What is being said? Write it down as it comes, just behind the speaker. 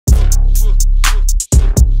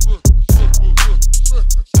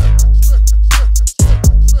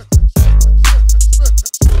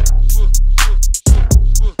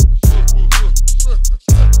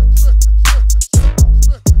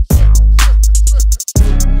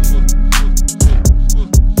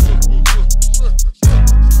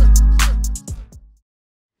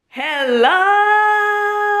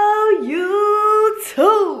Hello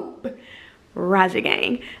YouTube, Marijiah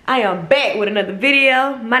gang. I am back with another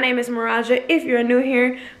video. My name is Marijiah. If you're new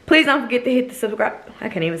here, please don't forget to hit the subscribe. I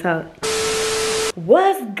can't even talk.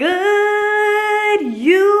 What's good,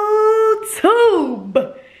 YouTube?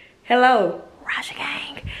 Hello, Marijiah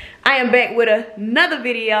gang. I am back with another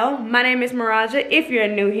video. My name is Marijiah. If you're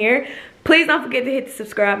new here, please don't forget to hit the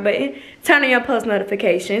subscribe button, turn on your post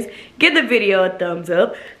notifications, give the video a thumbs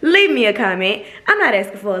up, leave me a comment. I'm not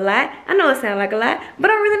asking for a lot. I know it sounds like a lot,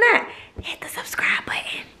 but I'm really not. Hit the subscribe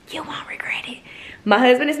button. You won't regret it. My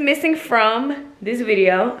husband is missing from this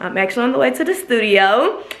video. I'm actually on the way to the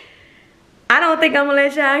studio. I don't think I'm gonna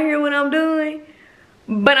let y'all hear what I'm doing,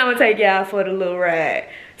 but I'm gonna take y'all for the little ride.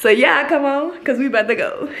 So y'all come on, cause we about to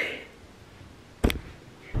go.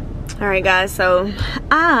 Alright guys, so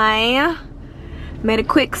I made a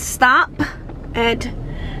quick stop at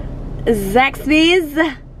Zaxby's.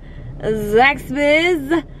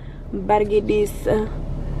 About to get this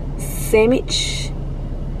sandwich.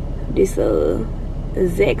 This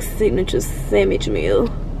Zach's signature sandwich meal.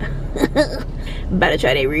 About to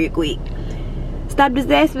try that real quick. Stopped at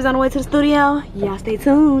Zaxby's on the way to the studio. Y'all stay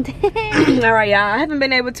tuned. Alright y'all, I haven't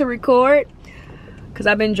been able to record because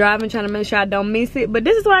I've been driving trying to make sure I don't miss it. But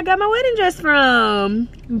this is where I got my wedding dress from.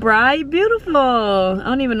 Bright Beautiful. I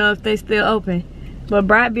don't even know if they still open. But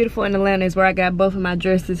Bright Beautiful in Atlanta is where I got both of my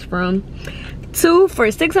dresses from. 2 for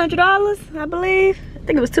 $600, I believe. I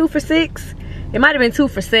think it was 2 for $6. It might have been 2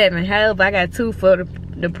 for $7. However, I got 2 for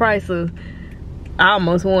the price of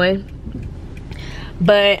almost 1.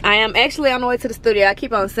 But I am actually on the way to the studio. I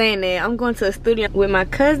keep on saying that. I'm going to the studio with my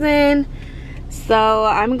cousin. So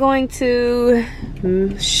I'm going to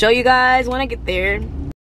show you guys when I get there.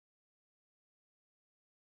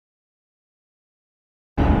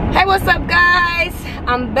 Hey, what's up guys?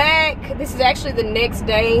 I'm back. This is actually the next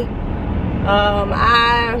day.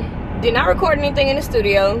 I did not record anything in the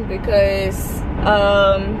studio because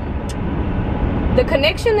the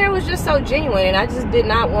connection there was just so genuine, and I just did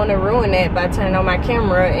not want to ruin that by turning on my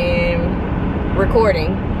camera and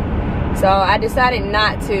recording. So I decided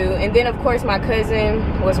not to. And then of course my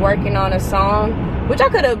cousin was working on a song, which I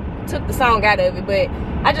could have took the song out of it, but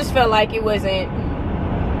I just felt like it wasn't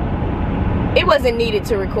needed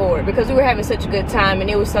to record because we were having such a good time and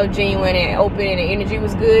it was so genuine and open and the energy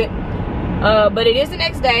was good. But it is the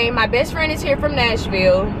next day. My best friend is here from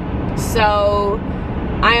Nashville, so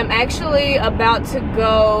I am actually about to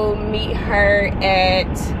go meet her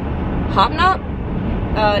at Hobnob.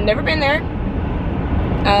 Never been there.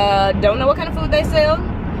 Don't know what kind of food they sell.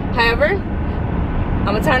 However, I'm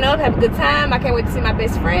gonna turn up, have a good time. I can't wait to see my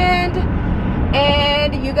best friend.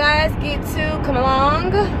 And you guys get to come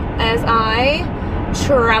along as I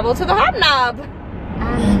travel to the Hobnob.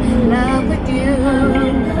 I'm in love with you.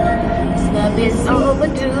 This love is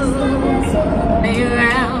overdue. Be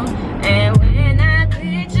around, and when I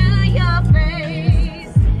picture your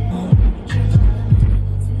face,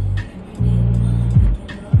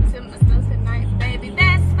 to myself tonight, baby,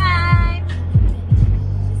 that's fine.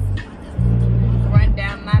 Run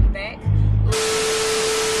down my back.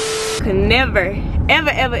 Could never,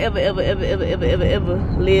 ever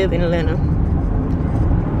live in Atlanta.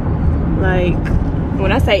 Like,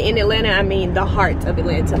 when I say in Atlanta, I mean the heart of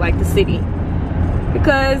Atlanta, like the city.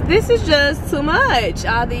 Because this is just too much.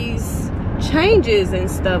 All these changes and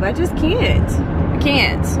stuff. I just can't. I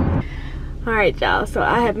can't. Alright, y'all. So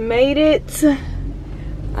I have made it,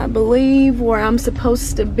 I believe, where I'm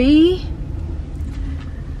supposed to be.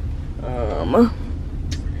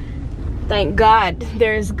 Thank God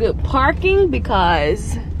there's good parking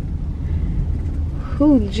because,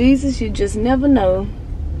 oh Jesus, you just never know.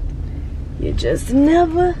 You just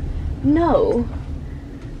never know.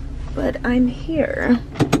 But I'm here.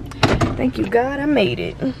 Thank you God I made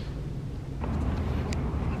it.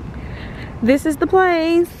 This is the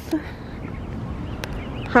place.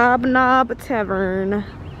 Hobnob Tavern.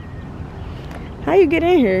 How you get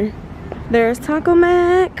in here? There's Taco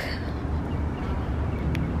Mac.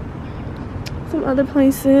 Some other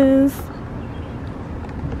places.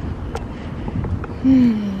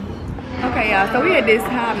 Okay y'all, so we at this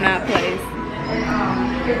Hobnob place.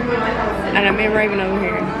 And I'm in Raven over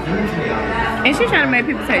here. And she's trying to make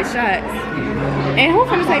people take shots. And who's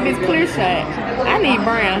gonna take this clear shot? I need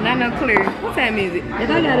brown, not no clear. What time is it? If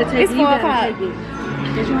I gotta take it's 4 o'clock. Did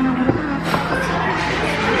you wanna know what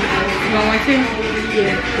you want one too?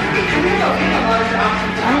 Yeah.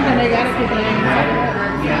 I don't think they got it because they ain't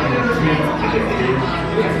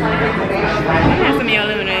I have some of your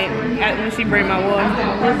lemonade when she bring my water.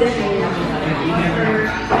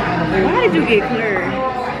 Why did you get clear?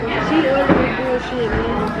 She ordered shit,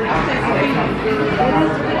 man.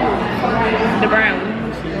 The brown one.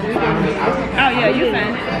 Oh yeah, you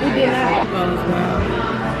fine. We did not.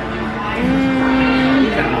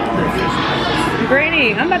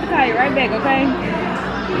 Granny, I'm about to call you right back, okay?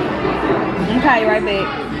 I'm gonna call you right back.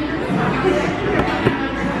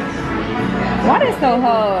 Why is so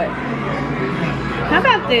hard? How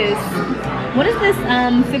about this? What is this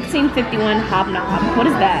 1551 hobnob? What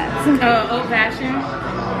is that? Old fashioned.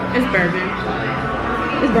 It's bourbon.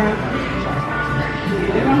 It's brown.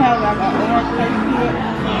 They don't have like an orange taste to it.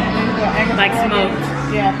 Like smoked.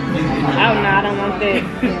 Yeah. Oh no, I don't want that.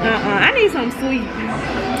 I need something sweet.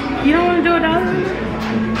 You don't want to do a Dolly?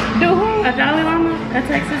 Do who? A Dolly Llama? A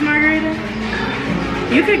Texas margarita?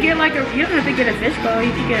 You could get like a, you don't have to get a fishbowl.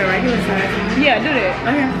 You could get a regular size one. Yeah, do that.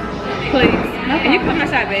 Okay. Please. No And you can put my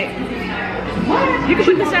shot back. What? You can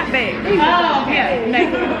put the shot back. Oh, okay. Yeah,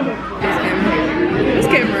 thank you. This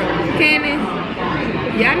camera. Canon.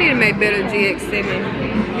 Yeah, I need to make better GX7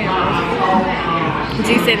 cameras.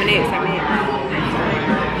 G7X, I mean.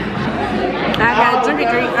 I got a drinky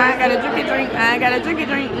drink. I got a drinky drink. I got a drinky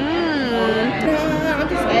drink. I'm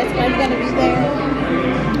just asking, are you gonna be there?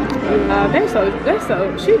 They're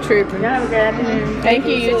so, she tripping. Y'all have a good afternoon. Thank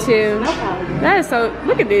you, you too. No problem. That is so,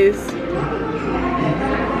 look at this.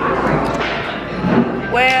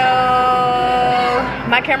 Well,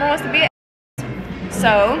 my camera wants to be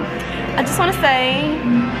so I just want to say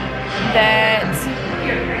that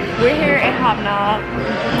we're here at Hobnob.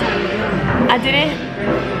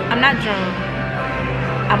 I'm not drunk.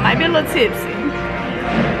 I might be a little tipsy.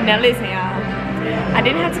 Now listen, y'all. I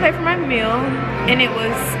didn't have to pay for my meal, and it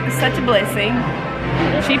was such a blessing.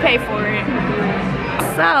 She paid for it.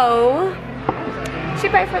 So she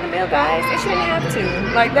paid for the meal, guys, and she didn't have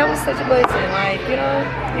to. Like, that was such a blessing. Like, you know,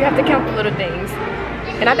 you have to count the little things.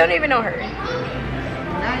 And I don't even know her.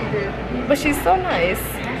 But she's so nice.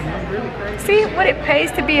 See what it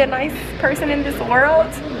pays to be a nice person in this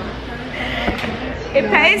world? It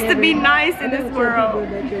pays to be nice in this world.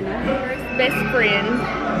 Best friend.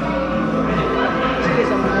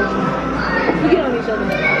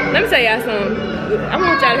 Let me tell y'all something. I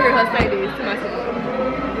want y'all to hear her say this to myself.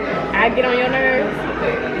 I get on your nerves?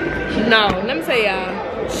 No, let me tell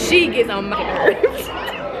y'all. She gets on my nerves.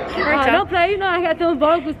 Don't play, you know I got those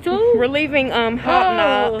vocals too. We're leaving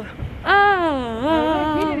Hobnob.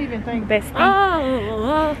 He didn't even think. Bestie.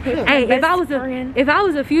 Hey, if I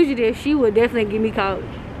was a fugitive, she would definitely get me caught.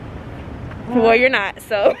 Well, you're not,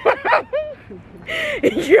 so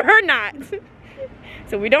you're not.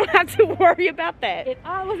 So we don't have to worry about that. If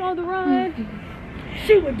I was on the run,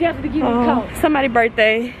 she would definitely get me caught. Somebody's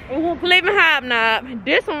birthday. Leaving Hobnob.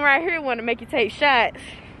 This one right here want to make you take shots.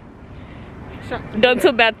 Done to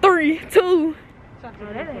about 3, 2.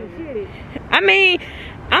 I mean,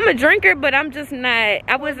 I'm a drinker, but I'm just not.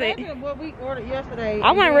 I wasn't. What we ordered yesterday.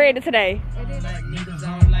 I wasn't ready today. I don't like niggas,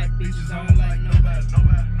 I don't like bitches, I don't like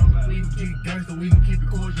nobody. We can keep gangster, we can keep it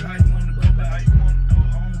cordial. How you wanna go back? How you wanna do it?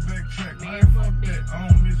 I don't backtrack, man. Fuck that. I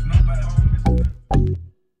don't miss nobody.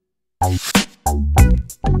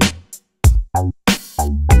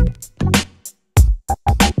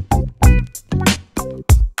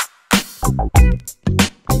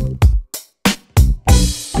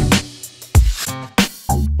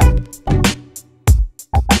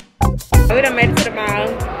 We done made it to the mall.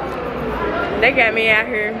 They got me out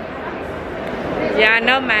here. Yeah, I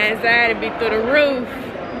know my anxiety be through the roof.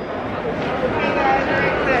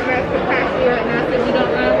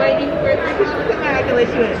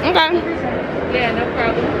 Okay. Yeah, no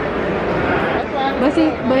problem. But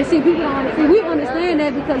see, people don't see. We understand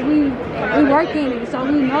that because we work in it, so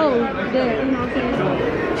we know that, you know what I'm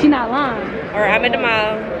saying. She not lying. All right, I'm at the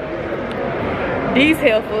mall. These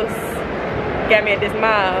helpers got me at this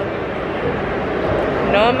mall.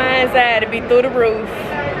 Knowing my anxiety be through the roof.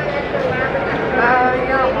 You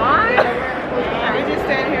don't mind? We just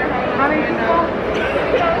stand here. How many people?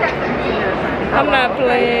 I'm not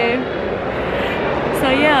playing. So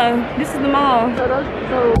yeah, this is the mall.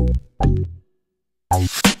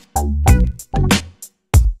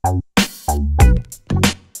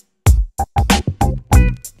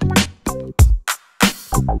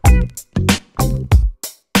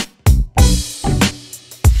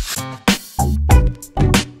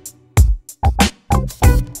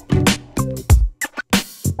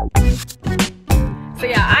 So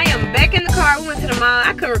yeah, I am back in the car. We went to the mall.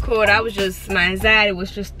 I couldn't record. I was just, my anxiety was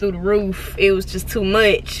just through the roof. It was just too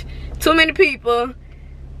much. Too many people.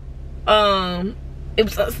 It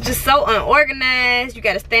was just so unorganized. You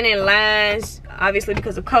gotta stand in lines, obviously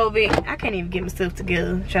because of COVID. I can't even get myself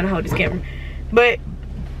together trying to hold this camera. But,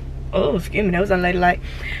 oh, excuse me, that was unladylike.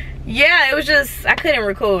 yeah, it was just, I couldn't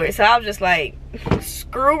record. So I was just like,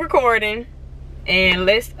 screw recording. And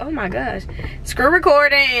let's, oh my gosh. Screw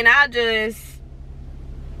recording, and I'll just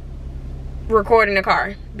record in the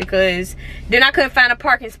car. Because then I couldn't find a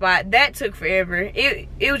parking spot. That took forever.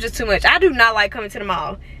 It was just too much. I do not like coming to the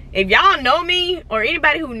mall. If y'all know me, or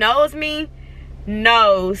anybody who knows me,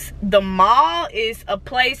 knows the mall is a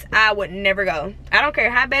place I would never go. I don't care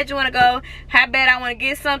how bad you want to go, how bad I want to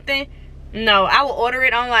get something. No, I will order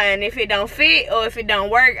it online. If it don't fit or if it don't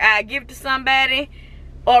work, I give it to somebody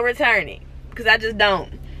or return it, because I just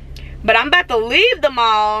don't. But I'm about to leave the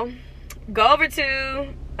mall, go over to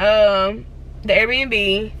the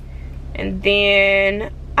Airbnb, and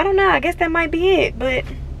then I don't know, I guess that might be it, but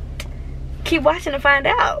keep watching to find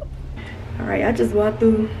out. All right, I just walked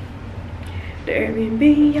through the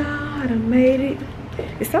Airbnb, y'all. I done made it.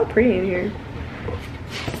 It's so pretty in here.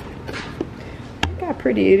 Look how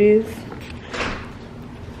pretty it is.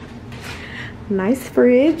 Nice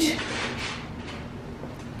fridge.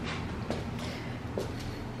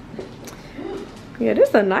 Yeah, this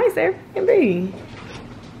is a nice Airbnb.